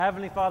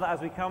Heavenly Father,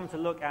 as we come to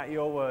look at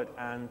your word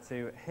and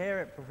to hear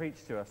it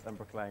preached to us and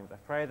proclaimed, I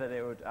pray that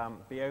it would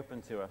be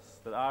open to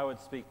us, that I would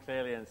speak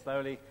clearly and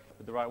slowly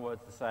with the right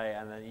words to say,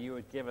 and that you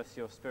would give us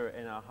your spirit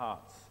in our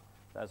hearts,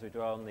 that as we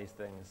dwell on these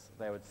things,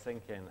 they would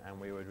sink in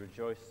and we would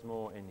rejoice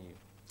more in you.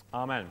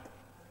 Amen.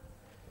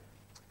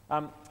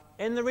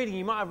 In the reading,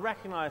 you might have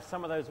recognized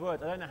some of those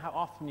words. I don't know how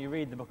often you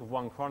read the book of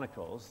 1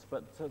 Chronicles,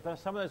 but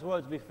some of those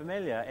words will be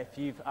familiar if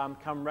you've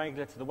come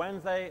regular to the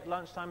Wednesday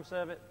lunchtime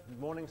service,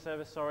 morning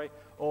service,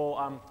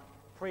 or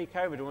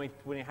pre-COVID when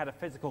we had a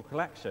physical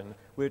collection,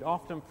 we would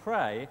often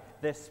pray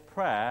this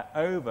prayer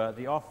over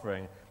the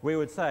offering. We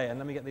would say, and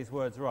let me get these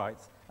words right,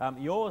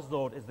 yours,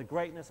 Lord, is the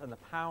greatness and the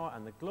power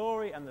and the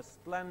glory and the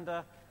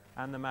splendor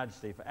and the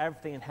majesty, for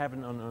everything in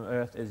heaven and on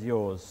earth is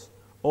yours.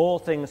 All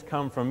things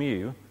come from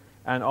you,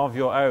 and of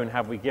your own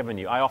have we given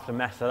you. I often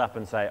mess it up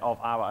and say, of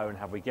our own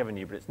have we given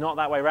you, but it's not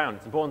that way around.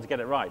 It's important to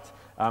get it right.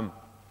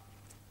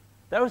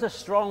 Those are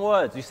strong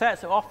words. You say it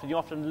so often, you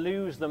often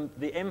lose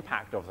the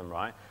impact of them,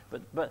 right?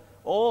 But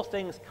all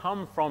things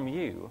come from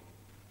you.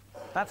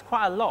 That's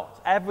quite a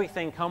lot.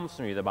 Everything comes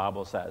from you, the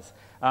Bible says.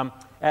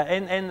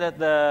 In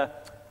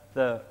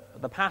the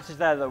passage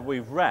there that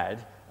we've read,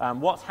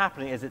 what's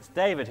happening is it's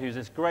David, who's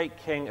this great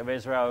king of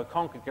Israel, who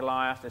conquered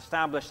Goliath,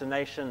 established a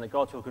nation that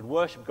God's people could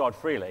worship God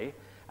freely,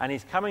 and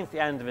he's coming to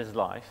the end of his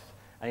life,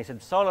 and he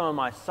said, Solomon,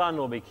 my son,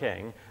 will be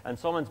king, and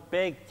Solomon's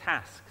big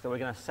task that we're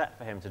going to set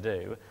for him to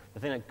do, the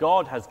thing that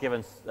God has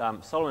given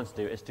Solomon to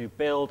do, is to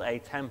build a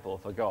temple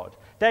for God.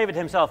 David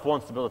himself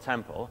wants to build a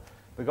temple,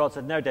 but God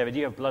said, no, David,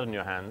 you have blood on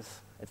your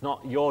hands. It's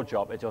not your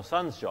job, it's your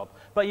son's job.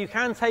 But you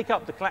can take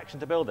up the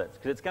collection to build it,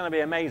 because it's going to be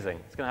amazing.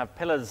 It's going to have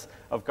pillars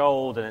of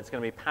gold, and it's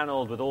going to be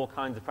paneled with all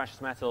kinds of precious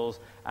metals,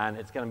 and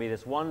it's going to be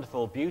this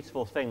wonderful,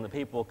 beautiful thing that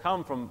people will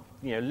come from,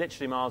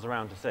 literally miles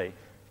around to see,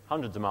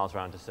 hundreds of miles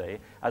around to see,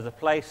 as a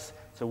place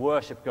to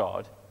worship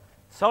God.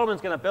 Solomon's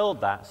going to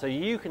build that so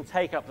you can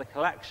take up the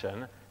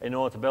collection in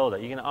order to build it.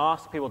 You're going to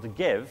ask people to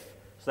give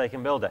so they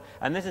can build it.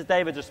 And this is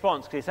David's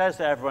response, because he says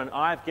to everyone,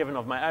 I've given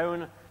of my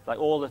own, like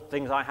all the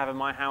things I have in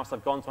my house,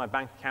 I've gone to my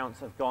bank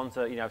accounts, I've gone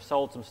to, I've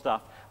sold some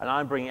stuff, and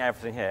I'm bringing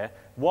everything here.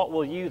 What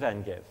will you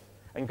then give?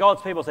 And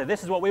God's people say,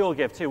 this is what we will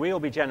give too. We will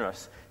be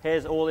generous.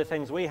 Here's all the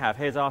things we have.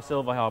 Here's our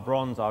silver, our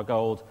bronze, our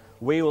gold.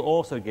 We will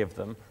also give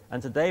them.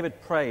 And so David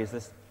prays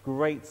this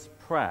great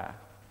prayer.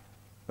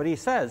 But he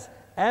says,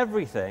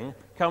 everything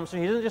comes from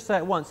you. He doesn't just say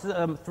it once.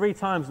 3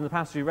 times in the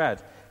passage we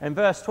read. In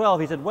verse 12,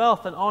 he said,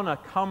 wealth and honor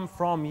come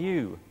from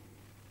you.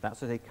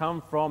 That's what they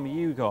come from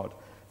you, God.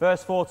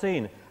 Verse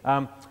 14,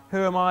 who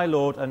am I,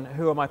 Lord, and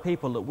who are my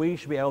people that we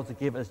should be able to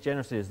give as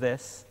generously as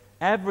this?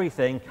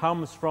 Everything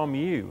comes from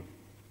you.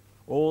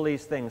 All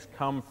these things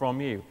come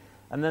from you.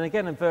 And then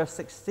again in verse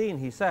 16,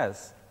 he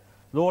says,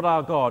 Lord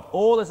our God,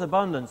 all this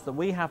abundance that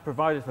we have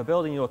provided for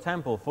building your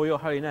temple for your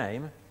holy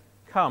name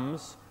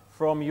comes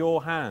from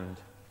your hand.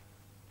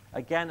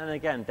 Again and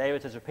again,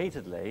 David says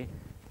repeatedly,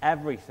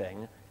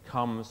 everything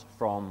comes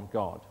from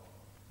God.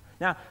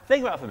 Now,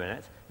 think about it for a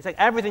minute. It's like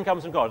everything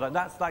comes from God.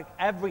 That's like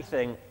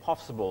everything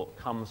possible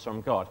comes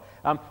from God.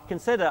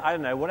 Consider, I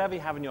don't know, whatever you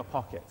have in your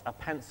pocket, a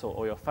pencil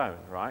or your phone,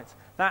 right?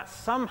 That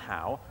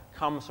somehow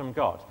comes from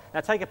God. Now,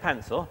 take a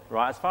pencil,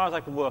 right? As far as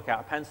I can work out,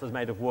 a pencil is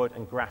made of wood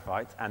and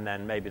graphite, and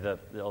then maybe the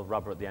little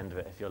rubber at the end of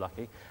it, if you're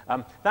lucky.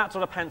 That's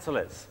what a pencil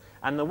is.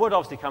 And the wood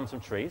obviously comes from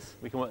trees.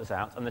 We can work this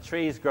out. And the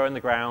trees grow in the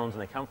ground,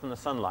 and they come from the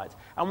sunlight.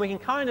 And we can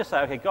kind of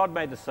say, okay, God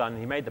made the sun,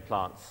 he made the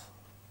plants.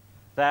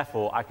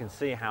 Therefore, I can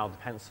see how the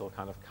pencil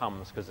kind of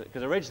comes,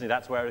 because originally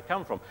that's where it would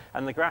come from.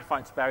 And the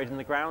graphite's buried in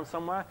the ground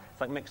somewhere.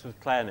 It's like mixed with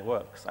clay and it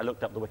works. I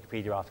looked up the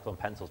Wikipedia article on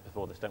pencils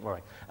before this, don't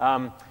worry.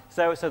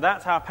 So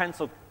that's how a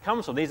pencil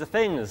comes from. These are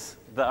things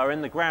that are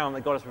in the ground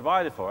that God has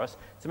provided for us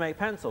to make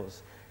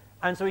pencils.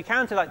 And so we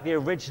can say like the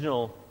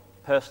original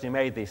person who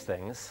made these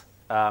things.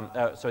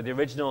 God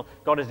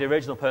is the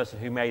original person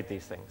who made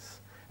these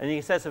things. And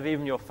he says of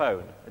even your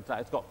phone,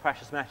 it's got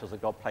precious metals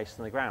that God placed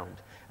in the ground.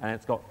 And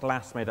it's got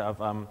glass made out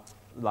of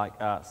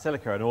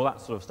silica and all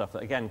that sort of stuff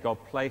that, again, God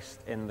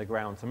placed in the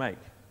ground to make.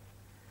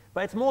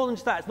 But it's more than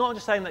just that. It's not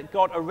just saying that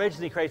God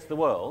originally created the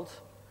world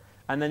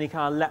and then he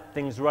kind of let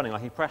things running,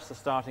 like he pressed the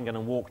starting gun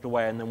and walked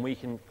away and then we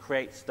can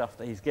create stuff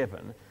that he's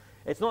given.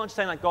 It's not just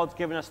saying like God's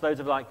given us loads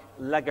of like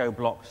Lego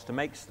blocks to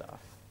make stuff.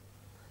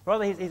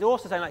 Rather, he's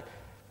also saying like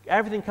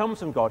everything comes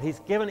from God. He's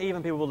given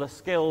even people the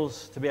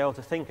skills to be able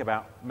to think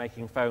about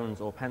making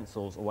phones or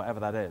pencils or whatever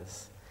that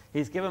is.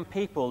 He's given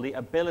people the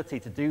ability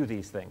to do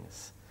these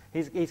things.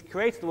 He's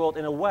created the world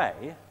in a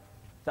way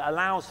that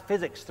allows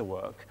physics to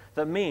work,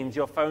 that means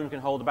your phone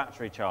can hold a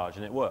battery charge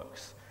and it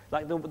works.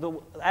 Like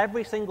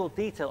every single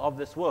detail of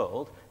this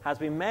world has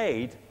been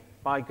made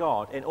by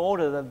God in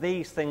order that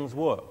these things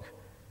work,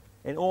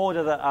 in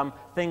order that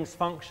things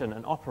function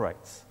and operate.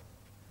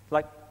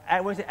 Like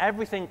when we say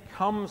everything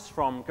comes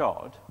from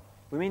God,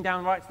 we mean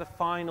down right to the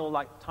final,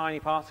 like,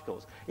 tiny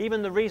particles.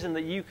 Even the reason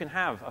that you can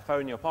have a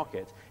phone in your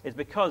pocket is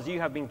because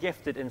you have been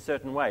gifted in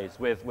certain ways,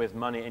 with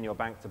money in your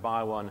bank to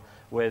buy one,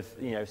 with,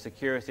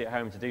 security at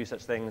home to do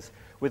such things.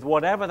 With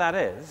whatever that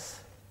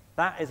is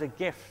a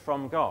gift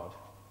from God.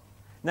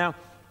 Now,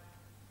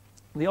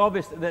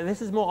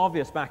 this is more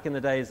obvious back in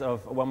the days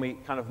of when we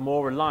kind of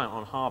more reliant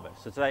on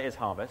harvest. So today is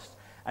harvest.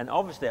 And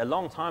obviously, a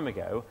long time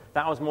ago,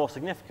 that was more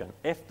significant.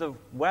 If the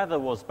weather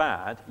was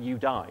bad, you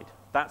died.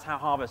 That's how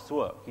harvests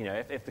work.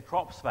 If the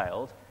crops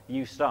failed,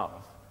 you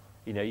starve.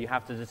 You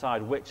have to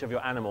decide which of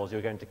your animals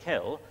you're going to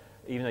kill,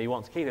 even though you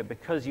want to keep it,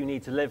 because you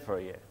need to live for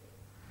a year.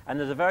 And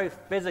there's a very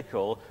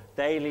physical,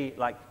 daily,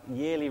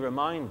 yearly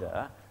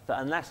reminder that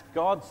unless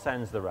God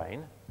sends the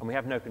rain, and we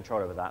have no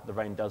control over that, the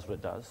rain does what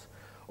it does,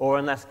 or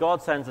unless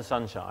God sends the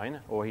sunshine,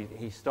 or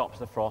he stops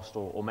the frost,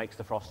 or makes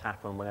the frost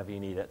happen whenever you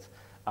need it,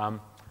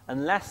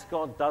 unless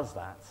God does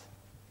that,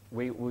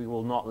 we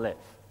will not live.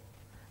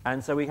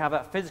 And so we have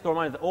that physical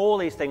reminder that all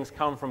these things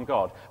come from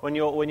God. When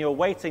you're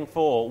waiting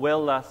for,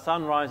 will the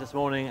sun rise this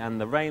morning and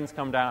the rains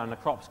come down and the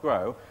crops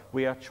grow,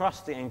 we are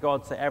trusting in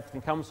God that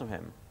everything comes from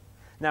him.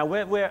 Now,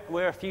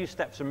 we're a few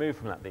steps removed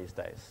from that these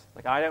days.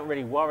 I don't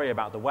really worry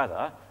about the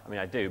weather. I mean,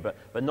 I do,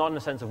 but not in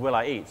the sense of will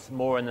I eat,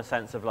 more in the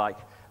sense of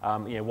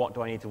what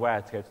do I need to wear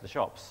to go to the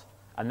shops?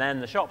 And then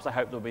the shops, I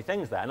hope there'll be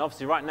things there. And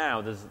obviously right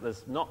now,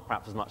 there's not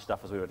perhaps as much stuff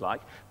as we would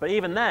like. But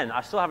even then,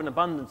 I still have an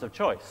abundance of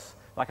choice.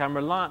 I'm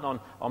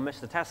reliant on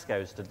Mr.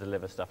 Tesco's to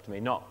deliver stuff to me,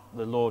 not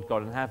the Lord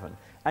God in heaven.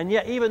 And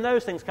yet, even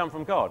those things come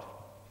from God.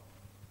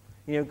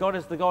 God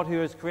is the God who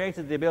has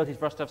created the ability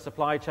for us to have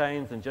supply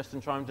chains and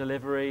just-in-time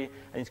delivery,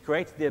 and he's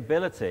created the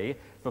ability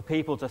for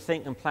people to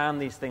think and plan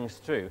these things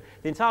through.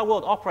 The entire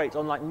world operates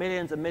on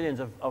millions and millions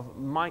of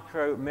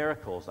micro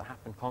miracles that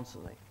happen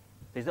constantly.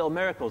 These little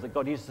miracles that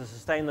God uses to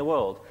sustain the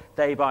world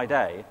day by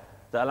day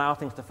that allow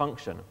things to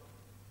function.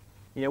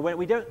 When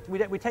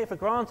we take for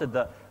granted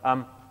that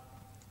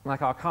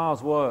our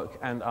cars work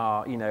and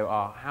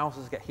our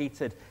houses get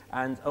heated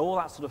and all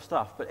that sort of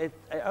stuff, but it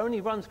only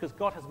runs because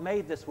God has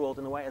made this world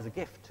in a way as a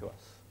gift to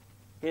us.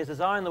 He has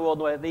designed the world in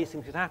the way that these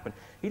things could happen.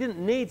 He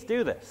didn't need to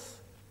do this,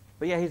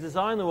 but yeah, he's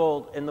designed the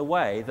world in the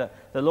way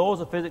that the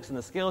laws of physics and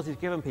the skills he's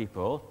given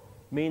people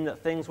mean that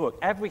things work.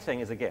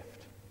 Everything is a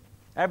gift.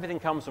 Everything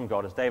comes from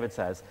God, as David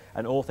says,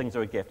 and all things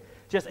are a gift.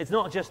 It's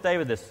not just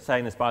David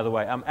saying this, by the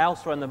way.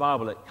 Elsewhere in the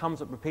Bible, it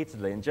comes up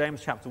repeatedly. In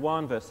James chapter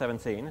 1, verse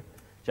 17,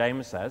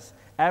 James says,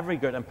 every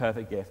good and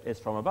perfect gift is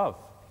from above,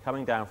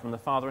 coming down from the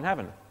Father in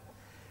heaven.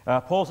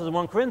 Paul says in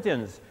 1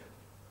 Corinthians,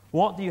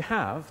 what do you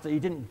have that you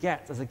didn't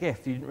get as a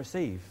gift, you didn't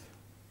receive?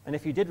 And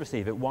if you did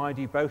receive it, why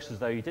do you boast as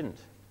though you didn't?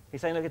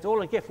 He's saying, look, it's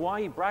all a gift. Why are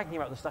you bragging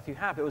about the stuff you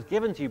have? It was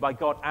given to you by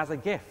God as a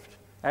gift.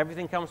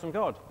 Everything comes from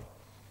God.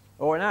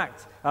 Or in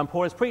Acts,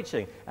 Paul is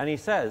preaching, and he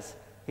says,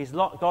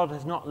 God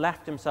has not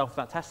left himself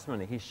without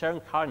testimony. He's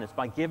shown kindness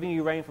by giving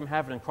you rain from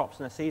heaven and crops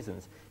in their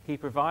seasons. He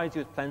provides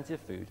you with plenty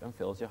of food and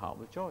fills your heart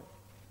with joy.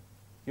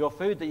 Your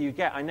food that you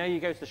get, I know you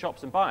go to the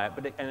shops and buy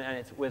it, and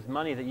it's with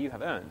money that you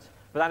have earned,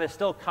 but that is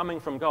still coming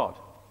from God.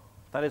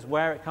 That is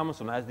where it comes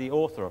from. That is the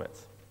author of it.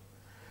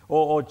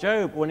 Or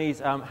Job, when he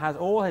has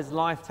all his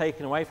life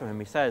taken away from him,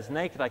 he says,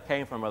 naked I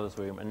came from my mother's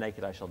womb, and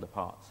naked I shall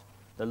depart.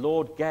 The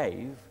Lord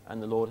gave,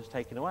 and the Lord has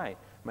taken away.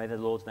 May the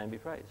Lord's name be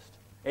praised.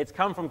 It's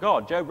come from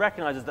God. Job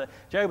recognizes that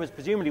Job has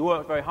presumably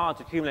worked very hard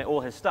to accumulate all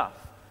his stuff,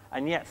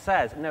 and yet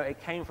says, no,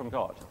 it came from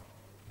God.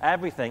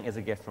 Everything is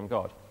a gift from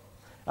God.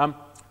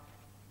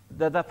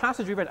 The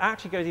passage we read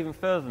actually goes even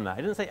further than that.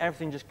 It doesn't say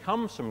everything just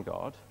comes from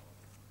God,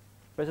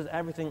 but it says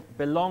everything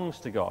belongs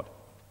to God.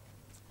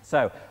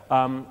 So,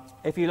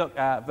 if you look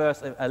at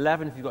verse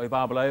 11, if you've got your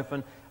Bible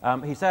open,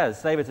 David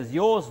says,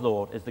 yours,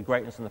 Lord, is the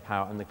greatness and the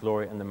power and the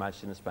glory and the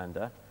majesty and the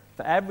splendor.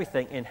 For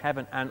everything in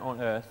heaven and on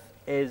earth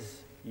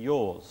is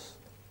yours.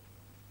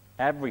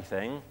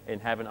 Everything in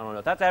heaven and on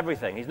earth. That's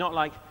everything. He's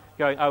not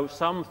going,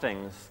 some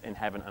things in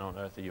heaven and on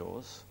earth are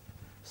yours.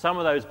 Some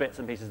of those bits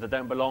and pieces that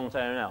don't belong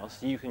to anyone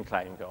else, you can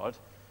claim God.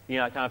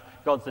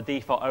 God's the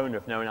default owner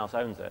if no one else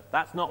owns it.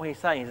 That's not what he's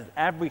saying. He says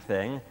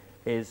everything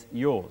is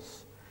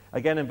yours.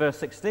 Again in verse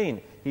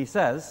 16, he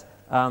says,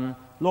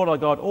 Lord our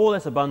God, all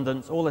this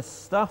abundance, all this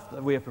stuff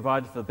that we have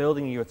provided for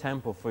building you a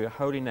temple for your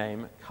holy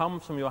name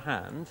comes from your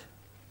hand,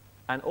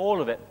 and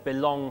all of it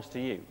belongs to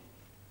you.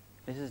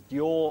 This is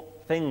your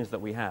things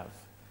that we have.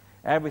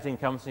 Everything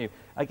comes from you.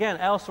 Again,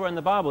 elsewhere in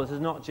the Bible, this is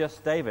not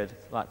just David,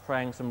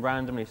 praying some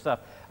randomly stuff.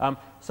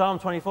 Psalm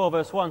 24,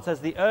 verse 1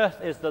 says, the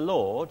earth is the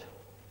Lord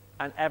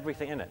and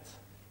everything in it.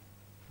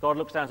 God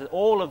looks down and says,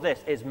 all of this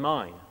is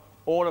mine.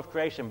 All of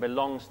creation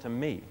belongs to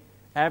me.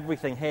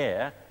 Everything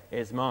here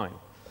is mine.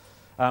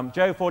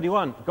 Job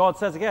 41, God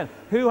says again,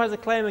 who has a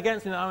claim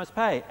against me that I must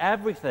pay?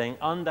 Everything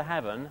under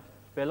heaven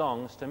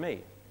belongs to me.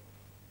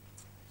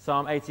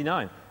 Psalm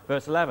 89,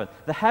 verse 11,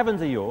 the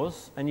heavens are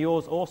yours, and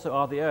yours also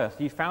are the earth.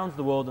 You founded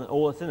the world and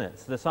all that's in it.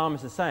 So the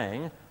psalmist is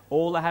saying,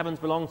 all the heavens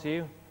belong to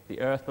you,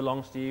 the earth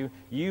belongs to you,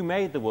 you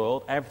made the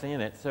world, everything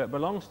in it, so it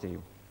belongs to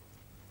you.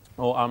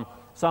 Or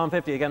Psalm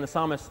 50, again, the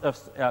psalmist,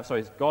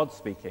 it's God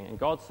speaking, and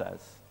God says,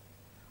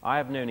 I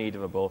have no need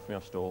of a bull from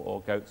your stall or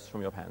goats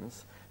from your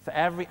pens, for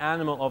every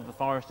animal of the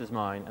forest is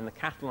mine, and the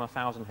cattle on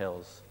 1,000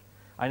 hills.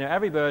 I know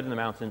every bird in the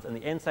mountains, and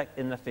the insect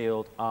in the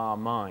field are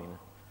mine.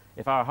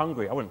 If I were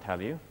hungry, I wouldn't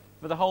tell you,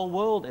 for the whole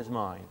world is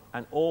mine,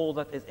 and all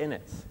that is in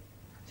it.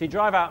 So you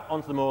drive out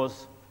onto the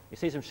moors, You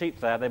see some sheep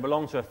there, they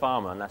belong to a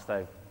farmer, unless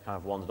they've kind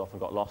of wandered off and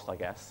got lost, I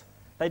guess.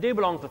 They do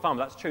belong to the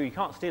farmer, that's true. You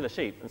can't steal a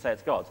sheep and say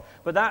it's God's.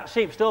 But that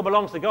sheep still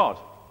belongs to God.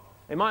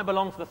 It might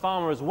belong to the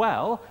farmer as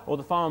well, or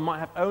the farmer might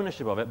have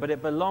ownership of it, but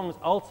it belongs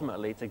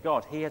ultimately to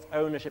God. He has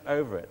ownership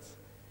over it.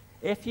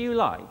 If you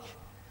like,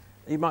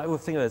 you might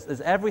think of this,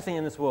 as everything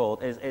in this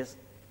world is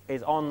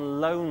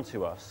on loan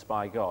to us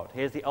by God.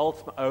 He is the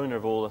ultimate owner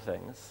of all the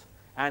things,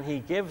 and he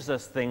gives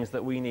us things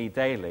that we need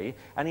daily,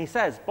 and he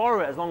says,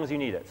 borrow it as long as you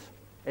need it.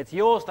 It's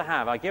yours to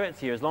have. I give it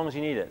to you as long as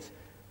you need it.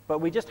 But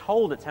we just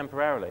hold it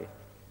temporarily.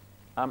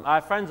 I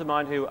have friends of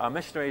mine who are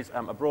missionaries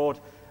abroad,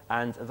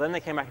 and then they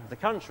came back into the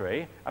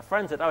country. A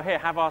friend said, oh, here,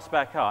 have our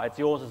spare car. It's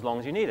yours as long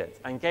as you need it,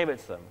 and gave it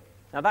to them.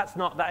 Now,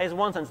 that is in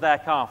one sense their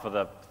car for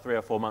the 3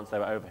 or 4 months they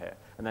were over here.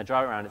 And they're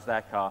driving around, it's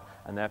their car,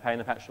 and they're paying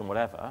the petrol and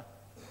whatever.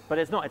 But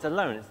it's not, it's a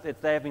loan.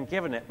 They have been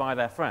given it by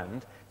their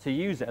friend to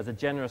use it as a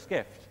generous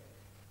gift.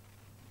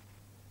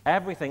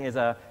 Everything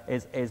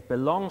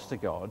belongs to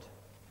God,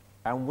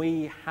 and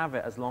we have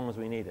it as long as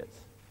we need it.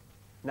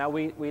 Now,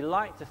 we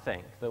like to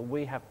think that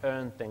we have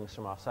earned things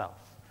from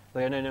ourselves.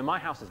 They go, no, my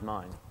house is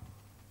mine.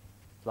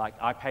 Like,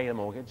 I pay the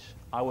mortgage.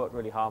 I worked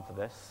really hard for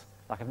this.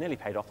 Like, I've nearly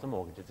paid off the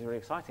mortgage. It's really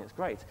exciting. It's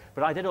great.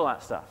 But I did all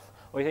that stuff.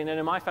 Or you think,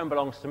 no, my phone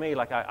belongs to me.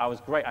 Like, I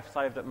was great. I've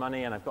saved up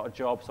money, and I've got a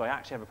job, so I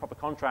actually have a proper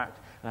contract,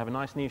 and I have a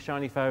nice new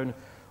shiny phone.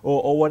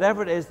 Or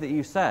whatever it is that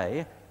you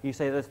say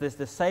there's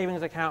this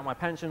savings account, my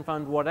pension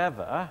fund,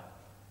 whatever,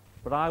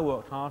 but I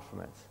worked hard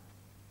from it.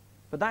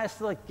 But that is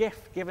still a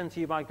gift given to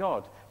you by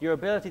God. Your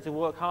ability to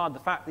work hard, the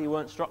fact that you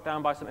weren't struck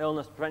down by some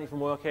illness to prevent you from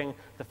working,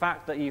 the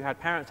fact that you had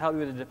parents help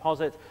you with a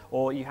deposit,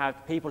 or you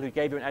had people who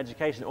gave you an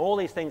education, all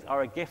these things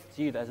are a gift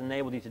to you that has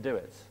enabled you to do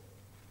it.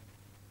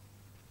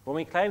 When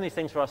we claim these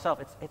things for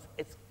ourselves,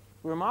 it's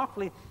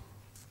remarkably,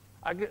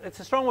 it's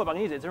a strong word, but I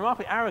can use it. It's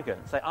remarkably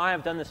arrogant to say, I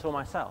have done this for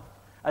myself,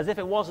 as if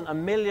it wasn't a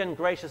million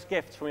gracious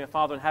gifts from your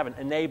Father in heaven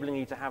enabling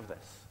you to have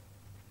this.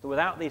 That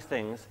without these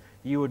things,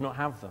 you would not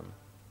have them.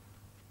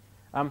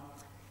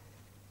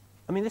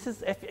 This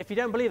is, if you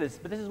don't believe this,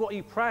 but this is what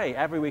you pray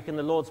every week in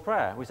the Lord's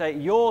Prayer. We say,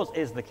 yours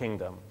is the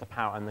kingdom, the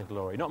power and the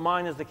glory. Not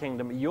mine is the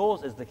kingdom,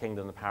 yours is the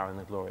kingdom, the power and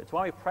the glory. It's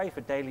why we pray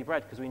for daily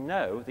bread, because we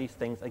know these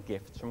things are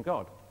gifts from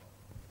God.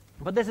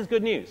 But this is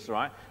good news,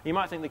 right? You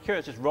might think the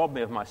curate's just robbed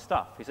me of my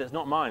stuff. He says, it's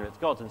not mine, it's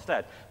God's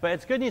instead. But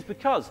it's good news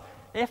because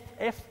if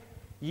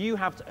you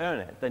have to earn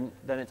it, then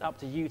it's up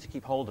to you to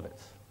keep hold of it.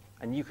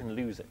 And you can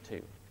lose it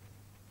too.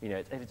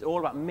 If it's all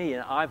about me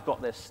and I've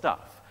got this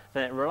stuff,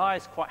 then it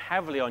relies quite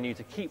heavily on you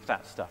to keep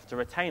that stuff, to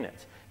retain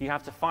it. You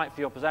have to fight for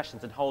your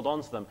possessions and hold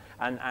on to them,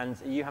 and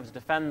you have to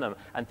defend them,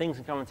 and things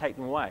can come and take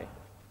them away.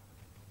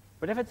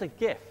 But if it's a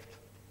gift,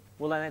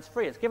 well, then it's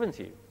free. It's given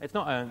to you. It's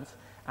not earned,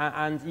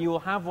 and you will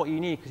have what you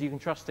need because you can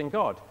trust in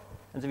God.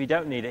 And if you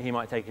don't need it, he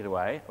might take it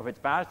away, or if it's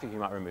bad for you, he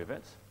might remove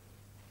it.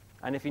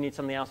 And if you need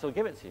something else, he'll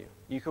give it to you.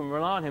 You can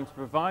rely on him to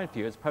provide for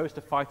you as opposed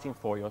to fighting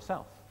for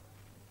yourself.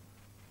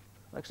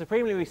 Like,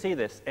 supremely, we see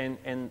this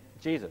in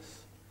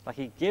Jesus. Like,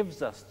 he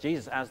gives us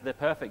Jesus as the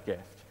perfect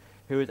gift,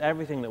 who is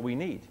everything that we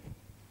need.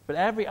 But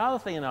every other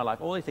thing in our life,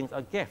 all these things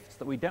are gifts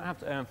that we don't have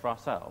to earn for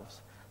ourselves.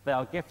 They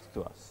are gifts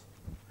to us.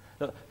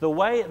 The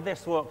way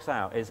this works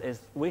out is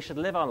we should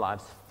live our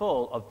lives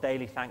full of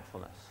daily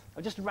thankfulness,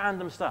 of just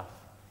random stuff.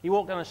 You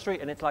walk down the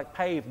street and it's like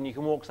paved and you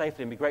can walk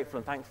safely and be grateful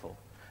and thankful.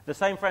 The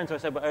same friends who I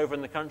said were over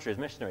in the country as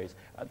missionaries,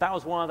 that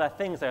was one of their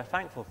things they are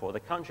thankful for. The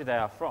country they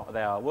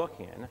are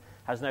working in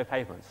has no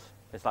pavements.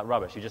 It's like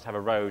rubbish. You just have a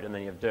road and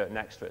then you have dirt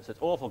next to it. So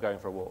it's awful going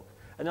for a walk.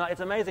 And like,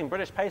 it's amazing.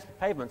 British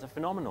pavements are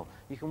phenomenal.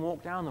 You can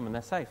walk down them and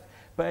they're safe.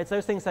 But it's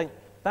those things saying,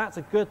 that's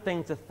a good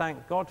thing to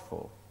thank God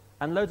for.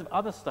 And loads of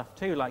other stuff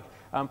too, like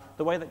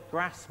the way that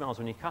grass smells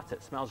when you cut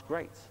it smells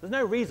great. There's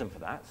no reason for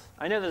that.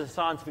 I know there's a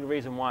scientific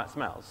reason why it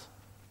smells.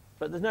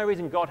 But there's no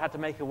reason God had to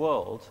make a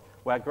world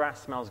where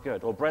grass smells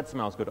good or bread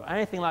smells good or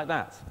anything like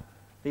that.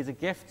 These are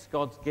gifts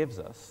God gives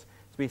us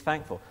to be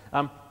thankful.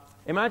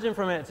 Imagine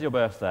for a minute it's your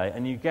birthday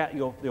and you get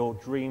your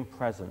dream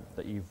present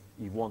that you've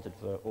wanted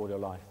for all your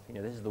life.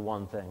 This is the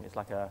one thing. It's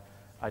like a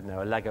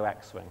Lego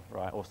X-Wing,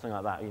 right? Or something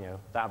like that.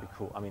 That would be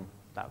cool.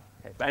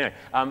 Okay. But anyway,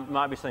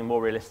 might be something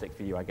more realistic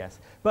for you, I guess.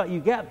 But you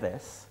get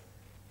this.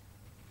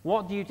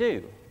 What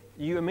do?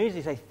 You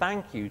immediately say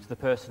thank you to the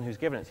person who's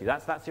given it to you.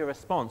 That's your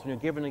response. When you're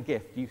given a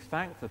gift, you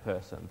thank the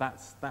person.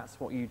 That's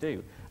what you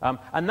do.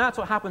 And that's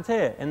what happens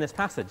here in this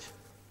passage.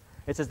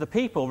 It says, the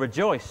people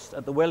rejoiced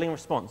at the willing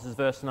response. This is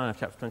verse 9 of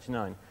chapter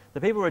 29.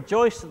 The people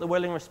rejoiced at the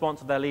willing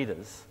response of their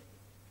leaders,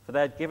 for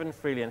they had given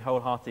freely and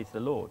wholeheartedly to the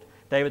Lord.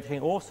 David the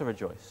king also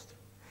rejoiced.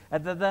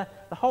 And the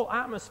whole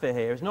atmosphere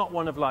here is not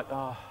one of like,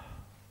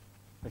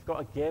 we've got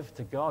to give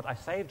to God. I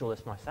saved all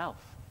this myself.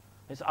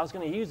 I was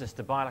going to use this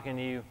to buy like a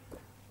new,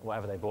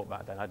 whatever they bought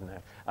back then, I don't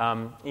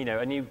know,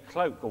 a new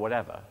cloak or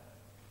whatever.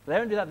 But they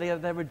don't do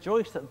that. They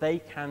rejoice that they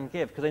can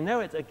give, because they know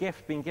it's a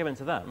gift being given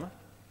to them.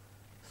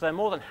 So they're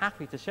more than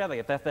happy to share the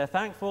gift. They're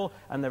thankful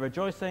and they're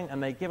rejoicing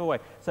and they give away.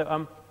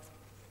 So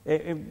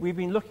we've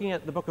been looking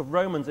at the book of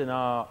Romans in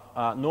our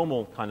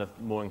normal kind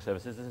of morning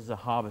services. This is a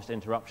harvest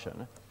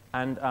interruption.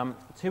 And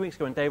 2 weeks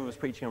ago when David was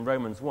preaching on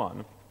Romans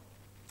 1,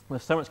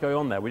 There's so much going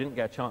on there, we didn't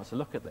get a chance to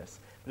look at this.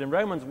 But in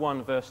Romans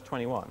 1, verse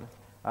 21,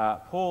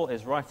 Paul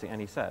is writing,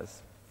 and he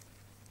says,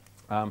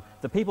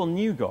 the people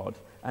knew God,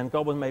 and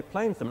God was made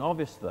plain to them and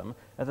obvious to them,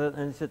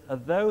 and he said,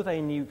 although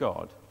they knew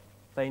God,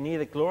 they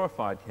neither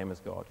glorified him as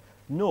God,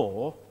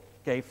 nor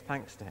gave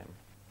thanks to him.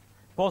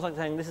 Paul's like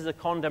saying this is a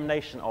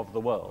condemnation of the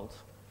world,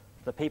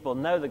 that people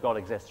know that God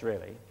exists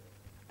really,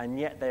 and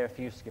yet they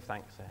refuse to give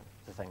thanks to him.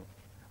 To think.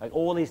 Like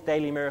all these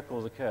daily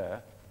miracles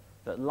occur,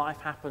 that life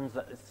happens,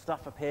 that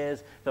stuff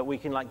appears, that we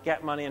can like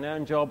get money and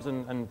earn jobs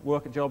and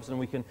work at jobs, and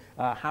we can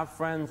have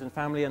friends and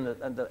family, and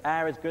the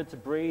air is good to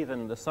breathe,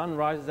 and the sun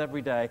rises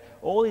every day.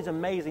 All these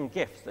amazing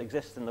gifts that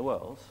exist in the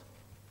world,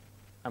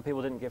 and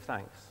people didn't give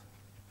thanks.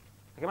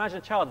 Like imagine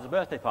a child has a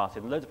birthday party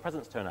and loads of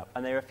presents turn up,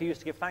 and they refuse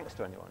to give thanks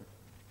to anyone.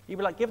 You'd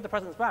be like, give the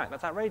presents back,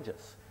 that's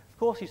outrageous. Of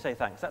course you say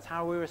thanks, that's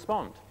how we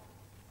respond.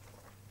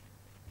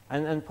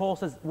 And Paul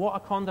says, what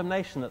a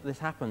condemnation that this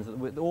happens,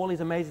 that all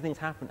these amazing things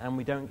happen and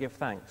we don't give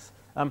thanks.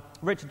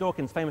 Richard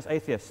Dawkins, famous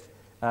atheist,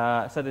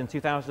 said in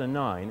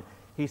 2009,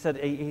 he said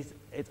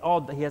it's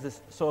odd that he has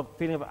this sort of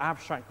feeling of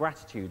abstract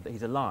gratitude that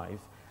he's alive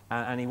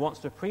and he wants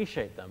to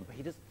appreciate them, but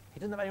he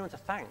doesn't have anyone to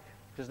thank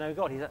because there's no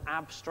God. He's an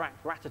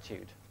abstract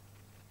gratitude.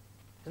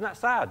 Isn't that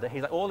sad that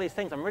he's like, all these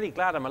things, I'm really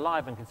glad I'm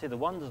alive and can see the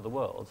wonders of the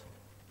world,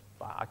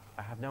 but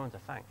I have no one to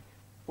thank.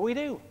 But we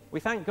do.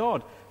 We thank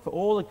God for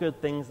all the good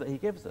things that he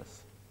gives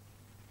us.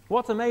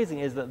 What's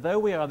amazing is that though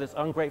we are this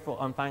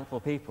ungrateful, unthankful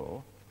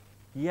people,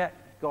 yet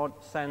God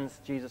sends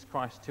Jesus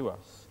Christ to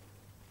us.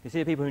 You see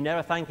the people who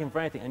never thank him for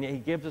anything, and yet he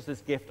gives us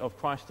this gift of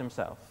Christ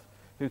himself,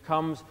 who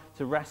comes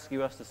to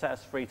rescue us, to set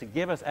us free, to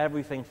give us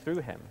everything through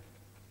him.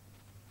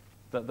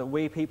 That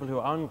we people who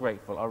are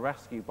ungrateful are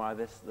rescued by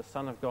the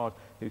Son of God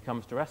who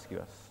comes to rescue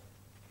us.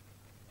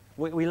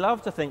 We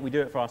love to think we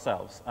do it for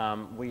ourselves,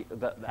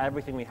 that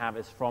everything we have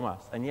is from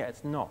us, and yet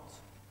it's not.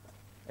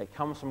 It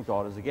comes from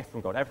God as a gift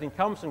from God. Everything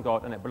comes from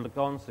God and it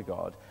belongs to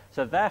God.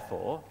 So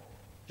therefore,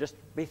 just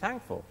be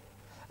thankful.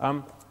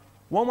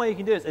 One way you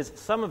can do it is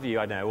some of you,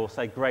 I know, will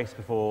say grace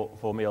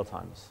before meal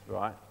times,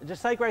 right?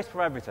 Just say grace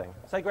for everything.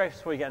 Say grace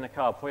before you get in a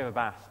car, before you have a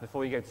bath,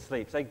 before you go to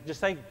sleep. Just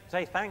say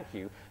thank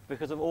you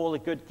because of all the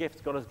good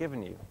gifts God has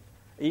given you.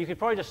 You could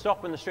probably just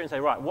stop in the street and say,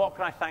 right, what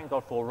can I thank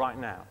God for right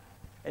now?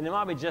 And it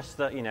might be just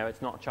that,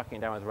 it's not chucking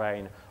it down with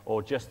rain,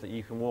 or just that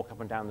you can walk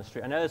up and down the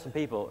street. I know there's some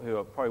people who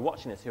are probably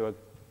watching this who are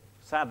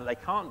sad that they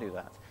can't do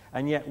that,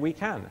 and yet we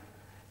can.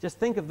 Just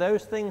think of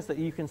those things that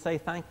you can say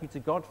thank you to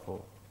God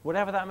for,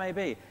 whatever that may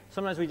be.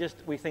 Sometimes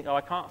we think, oh,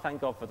 I can't thank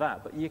God for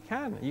that, but you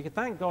can. You can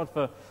thank God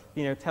for,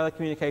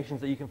 telecommunications,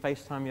 that you can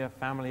FaceTime your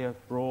family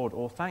abroad,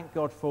 or thank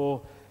God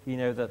for,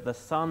 the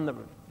sun that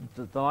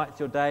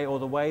lights your day, or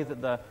the way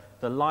that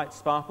the light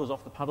sparkles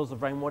off the puddles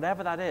of rain,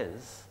 whatever that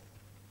is.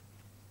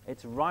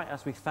 It's right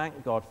as we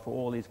thank God for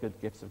all these good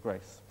gifts of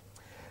grace.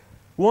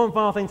 One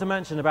final thing to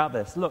mention about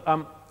this. Look,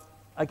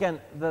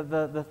 again,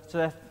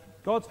 so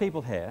God's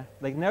people here,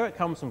 they know it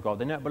comes from God,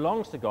 they know it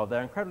belongs to God,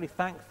 they're incredibly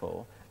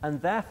thankful,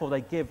 and therefore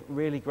they give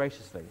really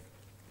graciously.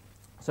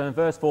 So in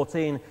verse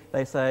 14,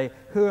 they say,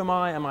 who am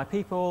I and my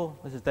people,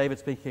 this is David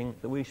speaking,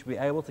 that we should be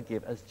able to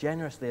give as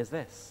generously as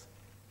this?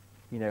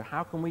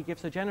 How can we give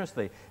so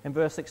generously? In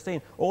verse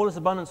 16, all this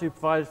abundance we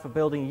provided for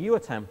building you a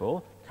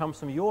temple comes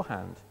from your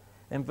hand.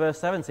 In verse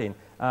 17,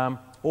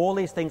 all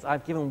these things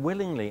I've given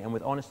willingly and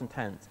with honest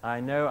intent. I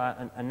know,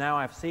 and now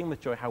I've seen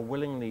with joy how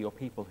willingly your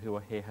people who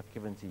are here have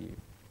given to you.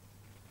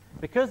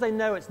 Because they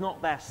know it's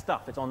not their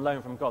stuff, it's on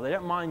loan from God, they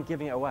don't mind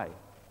giving it away.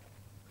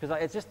 Because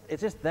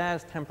it's just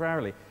theirs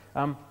temporarily.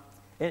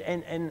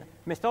 In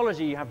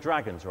mythology, you have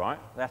dragons, right?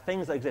 There are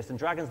things that exist, and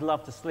dragons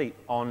love to sleep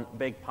on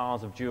big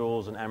piles of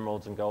jewels and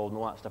emeralds and gold and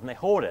all that stuff, and they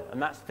hoard it.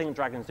 And that's the thing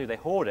dragons do. They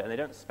hoard it, and they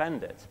don't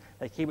spend it.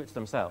 They keep it to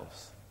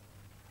themselves.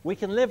 We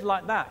can live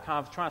like that,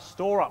 kind of trying to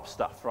store up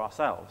stuff for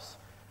ourselves,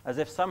 as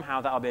if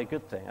somehow that'll be a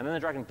good thing. And then the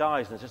dragon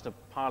dies, and it's just a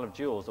pile of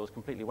jewels that was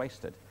completely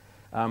wasted.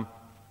 Isn't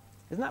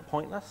that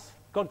pointless?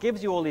 God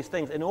gives you all these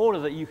things in order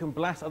that you can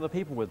bless other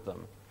people with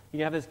them.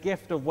 You have this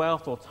gift of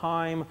wealth or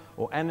time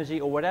or energy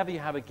or whatever you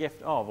have a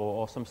gift of,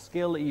 or some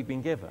skill that you've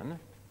been given,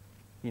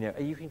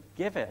 you can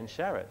give it and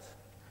share it.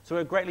 So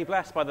we're greatly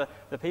blessed by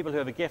the people who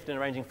have a gift in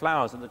arranging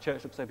flowers that the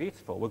church looks so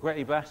beautiful. We're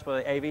greatly blessed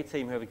by the AV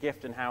team who have a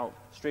gift in how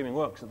streaming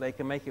works, that they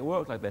can make it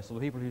work like this, or the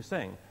people who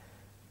sing.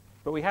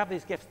 But we have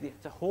these gifts,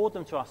 to hoard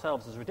them to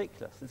ourselves is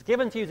ridiculous. It's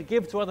given to you to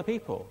give to other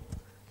people,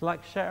 to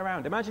share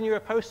around. Imagine you're a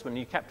postman and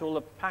you kept all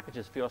the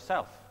packages for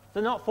yourself.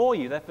 They're not for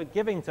you, they're for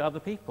giving to other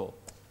people.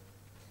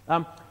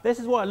 This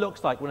is what it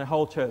looks like when a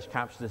whole church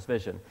captures this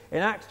vision. In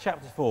Acts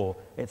chapter 4,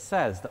 it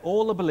says that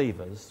all the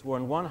believers were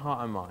in one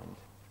heart and mind,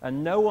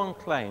 and no one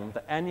claimed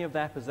that any of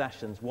their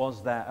possessions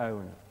was their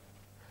own.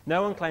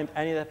 No one claimed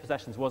any of their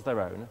possessions was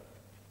their own,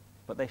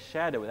 but they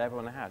shared it with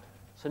everyone they had.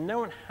 So no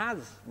one has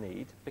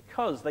need,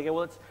 because they go,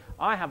 well,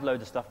 I have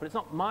loads of stuff, but it's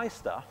not my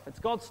stuff, it's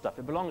God's stuff,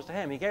 it belongs to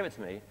him, he gave it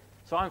to me,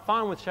 so I'm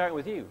fine with sharing it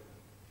with you.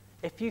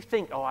 If you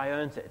think, oh, I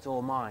earned it, it's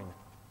all mine,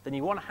 then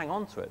you want to hang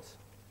on to it.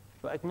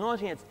 But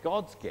acknowledging it's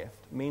God's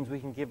gift means we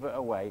can give it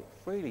away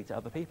freely to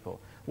other people.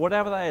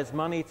 Whatever that is,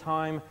 money,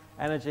 time,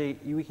 energy,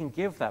 we can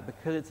give that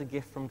because it's a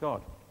gift from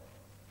God.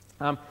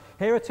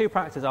 Here are 2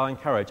 practices I'll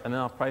encourage, and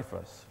then I'll pray for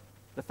us.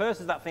 The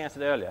first is that thing I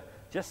said earlier.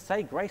 Just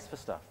say grace for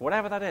stuff,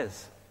 whatever that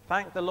is.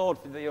 Thank the Lord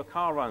that your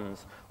car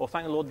runs, or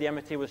thank the Lord the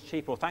MOT was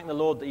cheap, or thank the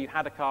Lord that you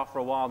had a car for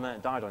a while and then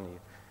it died on you.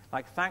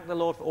 Like, thank the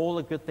Lord for all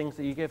the good things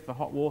that you give, for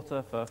hot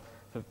water, for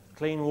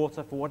clean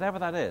water, for whatever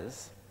that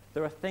is.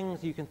 There are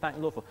things you can thank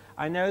the Lord for.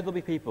 I know there'll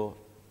be people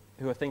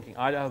who are thinking,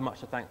 I don't have much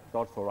to thank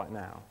God for right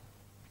now.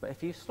 But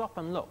if you stop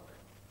and look,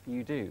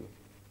 you do.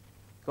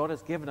 God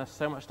has given us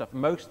so much stuff,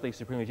 mostly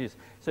supremely Jesus.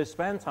 So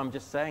spend time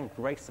just saying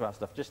grace about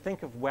stuff. Just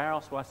think of where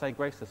else will I say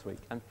grace this week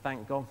and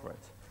thank God for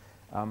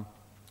it.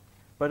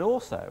 But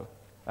also,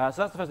 so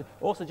that's the first thing.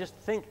 Also, just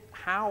think,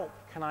 how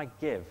can I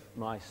give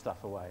my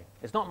stuff away?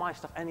 It's not my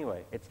stuff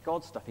anyway. It's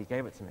God's stuff. He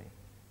gave it to me.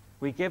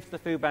 We give to the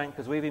food bank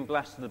because we've been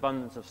blessed with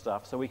abundance of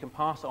stuff, so we can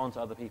pass it on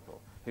to other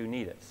people who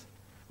need it.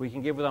 We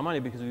can give with our money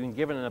because we've been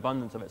given an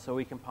abundance of it, so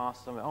we can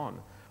pass some of it on.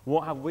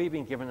 What have we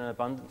been given an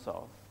abundance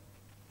of?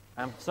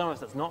 And for some of us,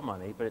 that's not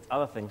money, but it's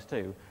other things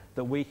too,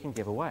 that we can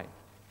give away.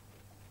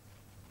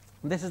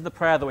 And this is the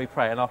prayer that we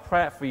pray, and I'll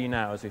pray it for you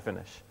now as we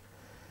finish.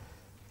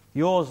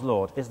 Yours,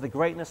 Lord, is the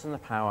greatness and the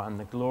power and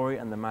the glory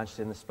and the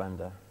majesty and the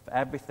splendor, for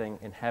everything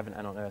in heaven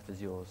and on earth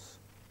is yours.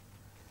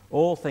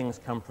 All things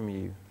come from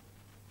you,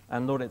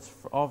 and Lord, it's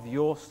of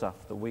your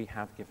stuff that we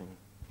have given you.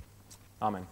 Amen.